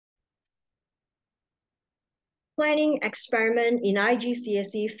planning experiment in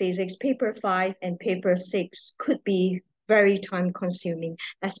IGCSE Physics Paper 5 and Paper 6 could be very time consuming,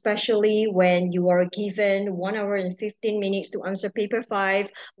 especially when you are given 1 hour and 15 minutes to answer paper 5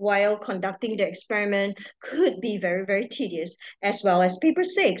 while conducting the experiment could be very, very tedious, as well as paper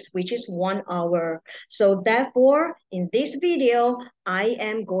 6, which is 1 hour. So therefore, in this video, I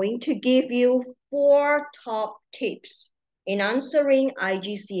am going to give you 4 top tips in answering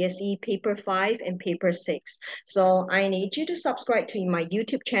IGCSE Paper 5 and Paper 6. So I need you to subscribe to my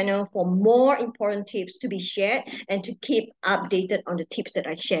YouTube channel for more important tips to be shared and to keep updated on the tips that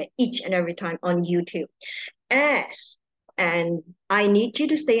I share each and every time on YouTube. And I need you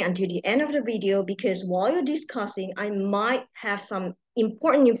to stay until the end of the video because while you're discussing, I might have some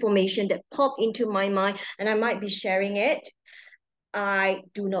important information that pop into my mind and I might be sharing it. I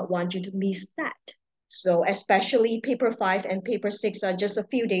do not want you to miss that. So especially paper 5 and paper 6 are just a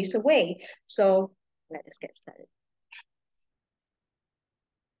few days away. So let us get started.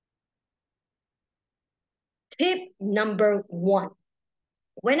 Tip number 1.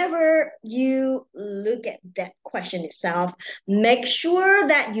 Whenever you look at that question itself, make sure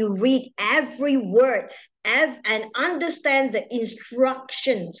that you read every word and understand the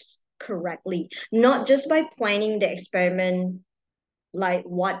instructions correctly, not just by planning the experiment like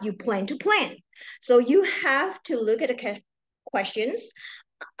what you plan to plan. So you have to look at the questions,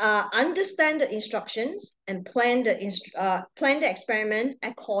 understand the instructions, and plan the experiment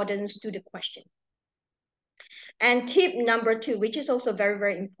accordance to the question. And tip number 2, which is also very,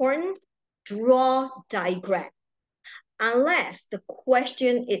 very important, draw diagram. Unless the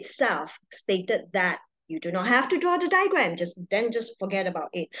question itself stated that you do not have to draw the diagram, just forget about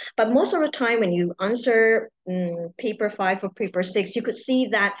it. But most of the time when you answer paper 5 or paper 6, you could see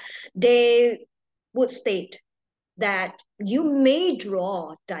that they would state that you may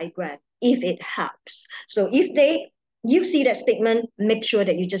draw diagram if it helps. So if you see that statement, make sure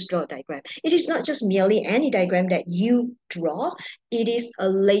that you just draw a diagram. It is not just merely any diagram that you draw, it is a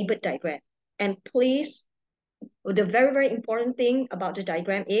labeled diagram. And please, the very, very important thing about the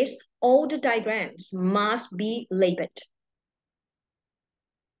diagram is all the diagrams must be labeled.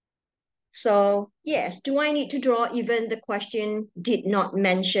 So yes, do I need to draw even the question did not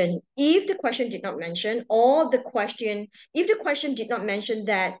mention? If the question did not mention, or if the question did not mention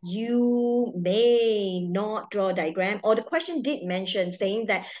that you may not draw a diagram, or the question did mention saying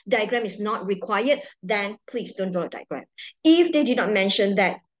that diagram is not required, then please don't draw a diagram. If they did not mention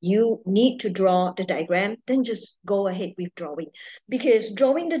that you need to draw the diagram, then just go ahead with drawing. Because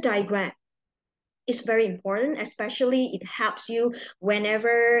drawing the diagram is very important, especially it helps you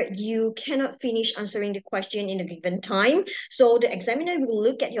whenever you cannot finish answering the question in a given time. So the examiner will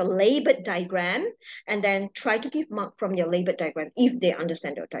look at your labeled diagram and then try to give mark from your labeled diagram if they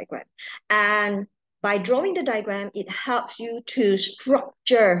understand your diagram. And by drawing the diagram, it helps you to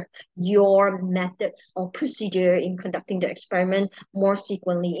structure your methods or procedure in conducting the experiment more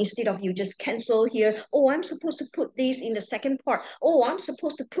sequentially instead of you just cancel here. Oh, I'm supposed to put this in the second part. Oh, I'm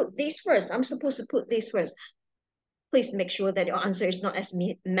supposed to put this first. I'm supposed to put this first. Please make sure that your answer is not as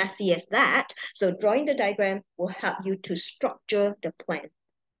messy as that. So drawing the diagram will help you to structure the plan.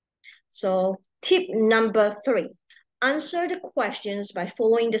 So tip number 3. Answer the questions by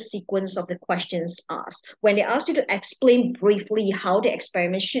following the sequence of the questions asked. When they ask you to explain briefly how the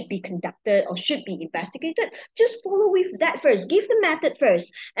experiment should be conducted or should be investigated, just follow with that first. Give the method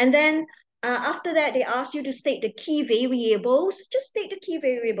first. And then after that, they ask you to state the key variables. Just state the key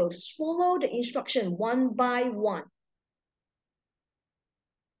variables. Follow the instruction one by one.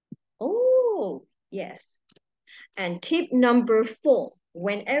 Oh, yes. And tip number 4.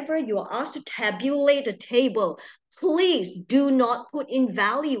 Whenever you are asked to tabulate the table, please do not put in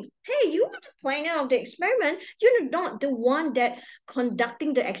values. Hey, you are the planner of the experiment. You're not the one that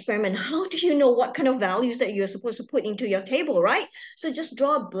conducting the experiment. How do you know what kind of values that you're supposed to put into your table, right? So just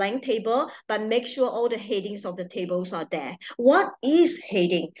draw a blank table, but make sure all the headings of the tables are there. What is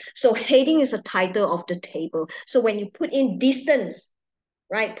heading? So heading is a title of the table. So when you put in distance,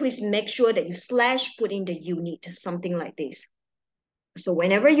 right, please make sure that you slash put in the unit, something like this. So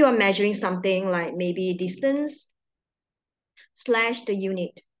whenever you are measuring something like maybe distance, slash the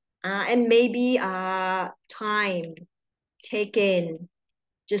unit, and maybe time taken,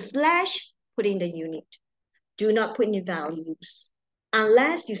 just slash, put in the unit. Do not put in values.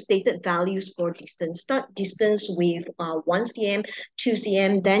 Unless you stated values for distance, not distance with 1 cm, 2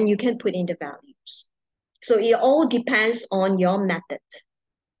 cm, then you can put in the values. So it all depends on your method.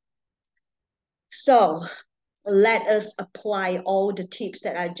 So let us apply all the tips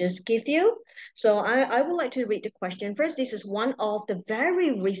that I just give you. So I would like to read the question first. This is one of the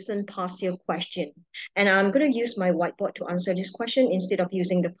very recent past year question. And I'm going to use my whiteboard to answer this question instead of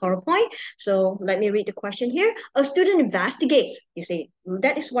using the PowerPoint. So let me read the question here. A student investigates, you see,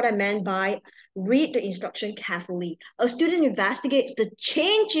 that is what I meant by read the instruction carefully. A student investigates the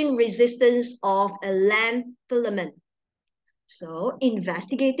change in resistance of a lamp filament. So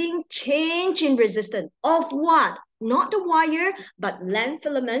investigating change in resistance of what? Not the wire, but lamp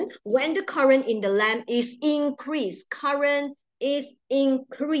filament when the current in the lamp is increased. Current is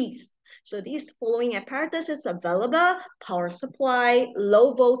increased. So these following apparatus is available: power supply,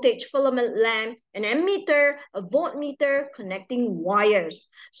 low voltage filament lamp, an ammeter, a voltmeter, connecting wires.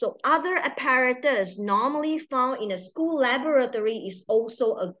 So other apparatus normally found in a school laboratory is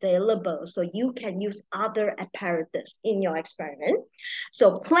also available. So you can use other apparatus in your experiment.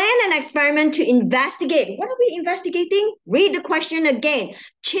 So plan an experiment to investigate. What are we investigating? Read the question again.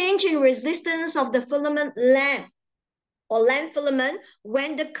 Change in resistance of the filament lamp or lamp filament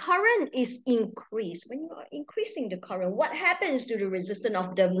when the current is increased. When you are increasing the current, what happens to the resistance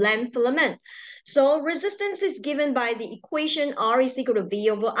of the lamp filament? So resistance is given by the equation R is equal to V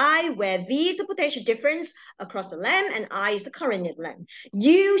over I, where V is the potential difference across the lamp and I is the current in the lamp.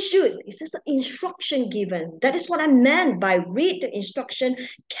 You should, it's just an instruction given. That is what I meant by read the instruction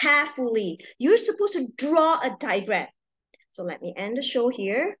carefully. You're supposed to draw a diagram. So let me end the show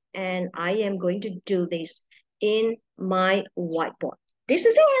here, and I am going to do this in my whiteboard. This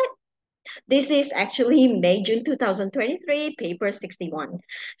is it. This is actually May, June 2023, paper 61.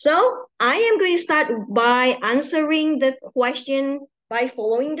 So I am going to start by answering the question by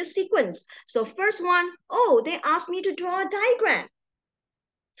following the sequence. So first one, oh, they asked me to draw a diagram.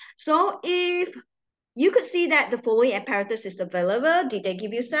 So if you could see that the following apparatus is available. Did they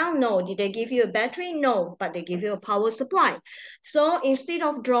give you sound? No. Did they give you a battery? No, but they give you a power supply. So instead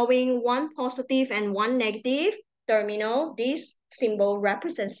of drawing one positive and one negative terminal, this symbol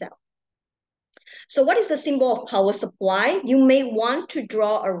represents cell. So what is the symbol of power supply? You may want to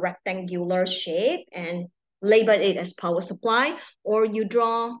draw a rectangular shape and label it as power supply, or you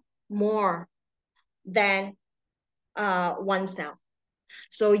draw more than one cell.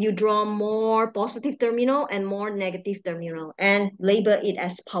 So you draw more positive terminal and more negative terminal and label it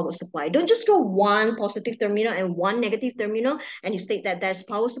as power supply. Don't just draw one positive terminal and one negative terminal and you state that there's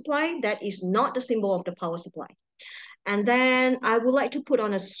power supply. That is not the symbol of the power supply. And then I would like to put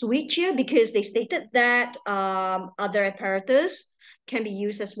on a switch here because they stated that other apparatus can be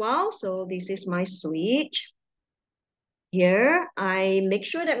used as well. So this is my switch. Here, I make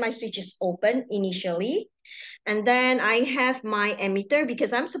sure that my switch is open initially. And then I have my ammeter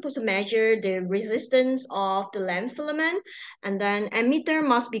because I'm supposed to measure the resistance of the lamp filament. And then ammeter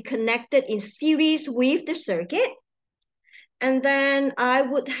must be connected in series with the circuit. And then I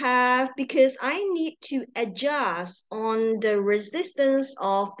would have, because I need to adjust on the resistance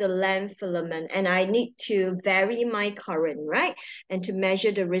of the lamp filament and I need to vary my current, right? And to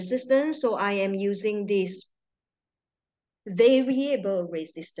measure the resistance, so I am using this variable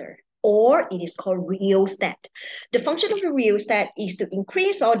resistor, or it is called rheostat. The function of the rheostat is to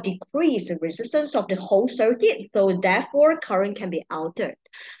increase or decrease the resistance of the whole circuit, so therefore current can be altered.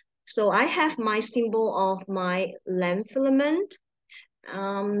 So I have my symbol of my lamp filament.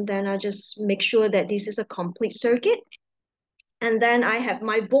 Then I'll just make sure that this is a complete circuit. And then I have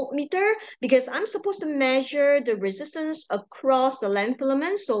my voltmeter because I'm supposed to measure the resistance across the lamp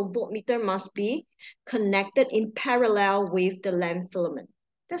filament. So voltmeter must be connected in parallel with the lamp filament.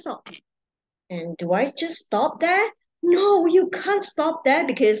 That's all. And do I just stop there? No, you can't stop there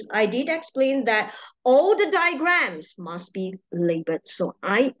because I did explain that all the diagrams must be labeled. So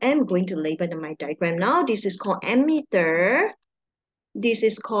I am going to label my diagram now. This is called ammeter. This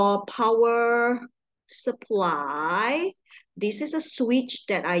is called power supply. This is a switch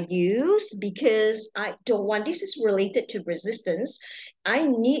that I use because I don't want, this is related to resistance. I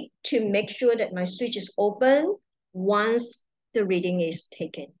need to make sure that my switch is open once the reading is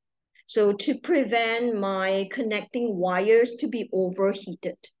taken. So to prevent my connecting wires to be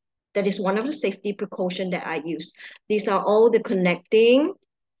overheated. That is one of the safety precautions that I use. These are all the connecting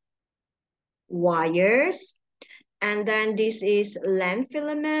wires. And then this is lamp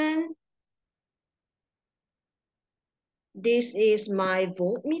filament. This is my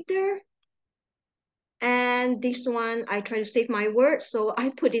voltmeter. And this one, I try to save my words, so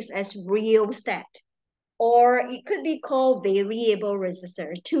I put this as rheostat. Or it could be called variable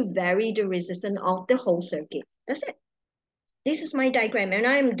resistor to vary the resistance of the whole circuit. That's it. This is my diagram and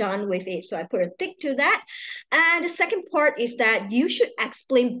I'm done with it. So I put a tick to that. And the second part is that you should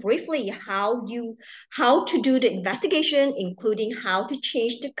explain briefly how to do the investigation, including how to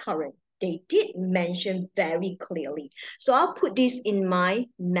change the current. They did mention very clearly. So I'll put this in my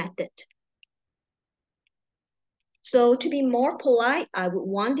method. So to be more polite, I would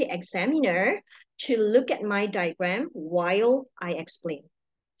want the examiner to look at my diagram while I explain.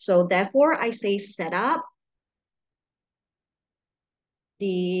 So therefore, I say set up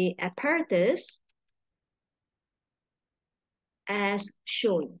the apparatus as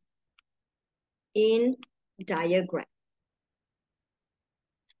shown in diagram.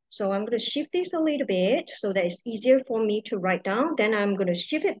 So I'm going to shift this a little bit so that it's easier for me to write down. Then I'm going to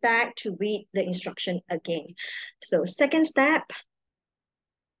shift it back to read the instruction again. So second step.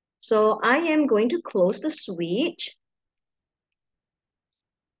 So I am going to close the switch.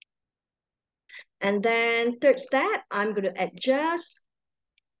 And then third step, I'm going to adjust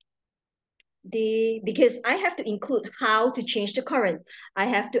because I have to include how to change the current. I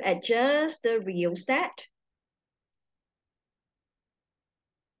have to adjust the rheostat.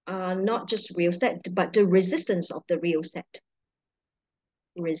 Not just rheostat, but the resistance of the rheostat.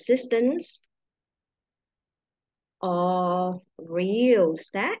 Resistance of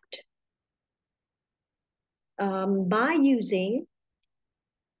rheostat by using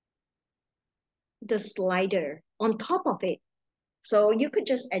the slider on top of it. So you could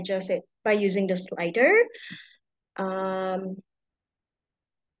just adjust it by using the slider on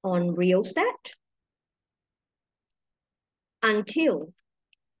rheostat until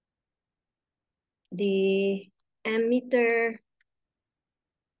the ammeter,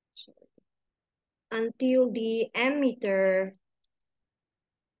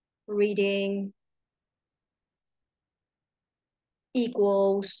 reading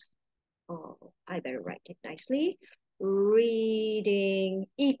equals, oh, I better write it nicely, reading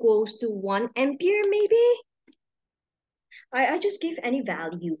equals to 1 ampere maybe. I just give any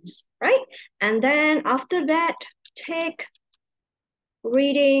values, right? And then after that, take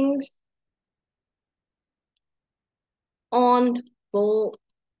readings on voltmeter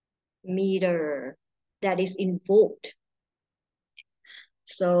that is in volt.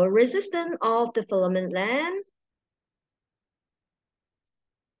 So resistance of the filament lamp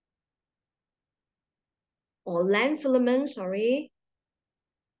or lamp filament, sorry,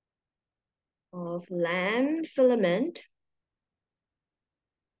 of lamp filament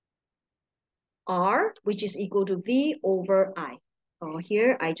R, which is equal to V over I. Or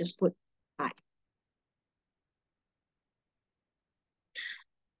here I just put I.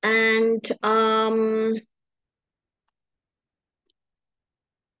 And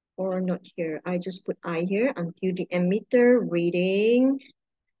or not here, I just put I here until the ammeter reading,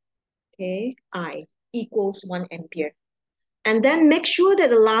 okay, I equals 1 ampere. And then make sure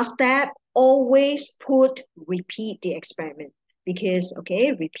that the last step, always repeat the experiment. Because,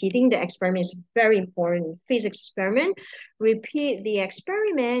 okay, repeating the experiment is very important. Physics experiment, repeat the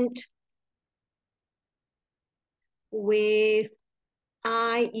experiment with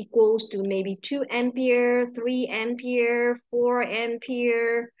I equals to maybe 2 ampere, 3 ampere, 4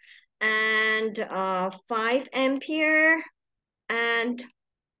 ampere, and 5 ampere, and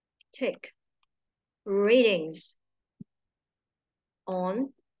take readings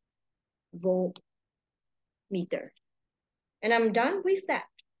on voltmeter. And I'm done with that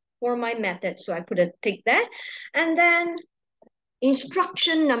for my method. So I put a tick there. And then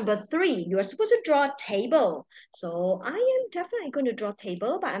instruction number 3, you are supposed to draw a table. So I am definitely going to draw a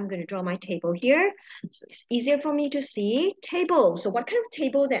table, but I'm going to draw my table here. So it's easier for me to see. Table. So what kind of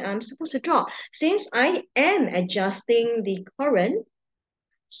table that I'm supposed to draw? Since I am adjusting the current,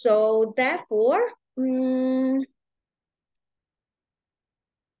 so therefore,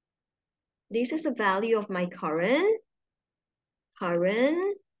 this is the value of my current,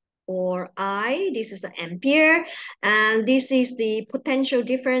 or I, this is an ampere, and this is the potential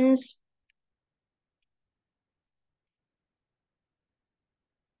difference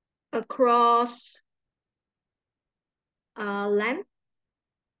across lamp,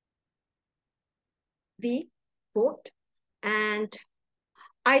 V, volt, and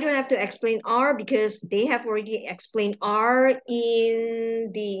I don't have to explain R because they have already explained R in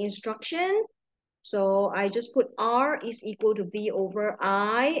the instruction. So I just put R is equal to V over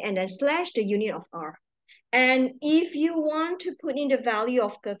I and then slash the unit of R. And if you want to put in the value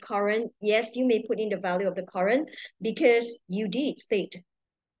of the current, yes, you may put in the value of the current because you did stated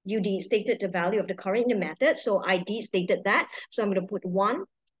the value of the current in the method. So I did stated that. So I'm going to put 1,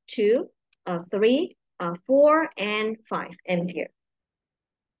 2, 3, 4, and 5 ampere.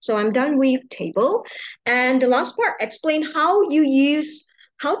 So I'm done with table. And the last part, explain how to use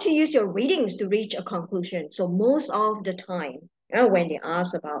your readings to reach a conclusion. So most of the time, when they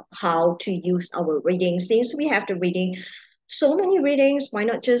ask about how to use our readings, since we have the reading, so many readings, why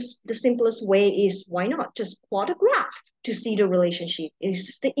not just the simplest way is why not just plot a graph to see the relationship?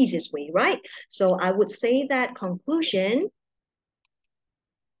 It's the easiest way, right? So I would say that conclusion.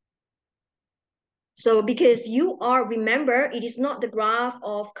 So because remember, it is not the graph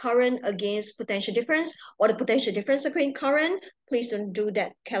of current against potential difference or the potential difference against current. Please don't do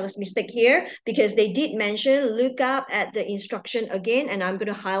that careless mistake here because they did mention, look up at the instruction again, and I'm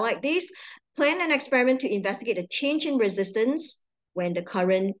going to highlight this. Plan an experiment to investigate a change in resistance when the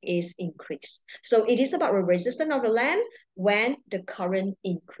current is increased. So it is about the resistance of the lamp when the current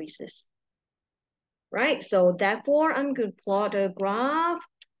increases, right? So therefore, I'm going to plot a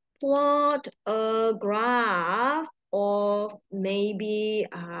graph of maybe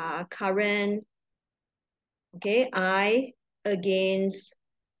current, okay, I against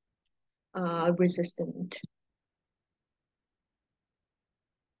resistant,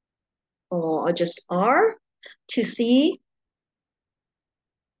 or just R to see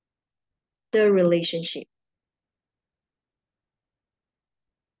the relationship.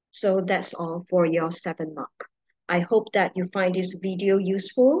 So that's all for your 7 mark. I hope that you find this video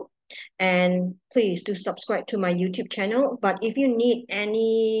useful, and please do subscribe to my YouTube channel. But if you need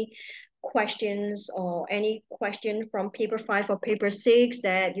any questions or any question from paper 5 or paper 6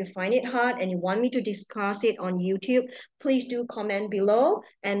 that you find it hard and you want me to discuss it on YouTube, please do comment below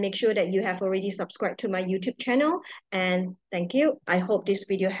and make sure that you have already subscribed to my YouTube channel. And thank you. I hope this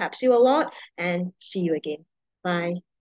video helps you a lot, and see you again. Bye.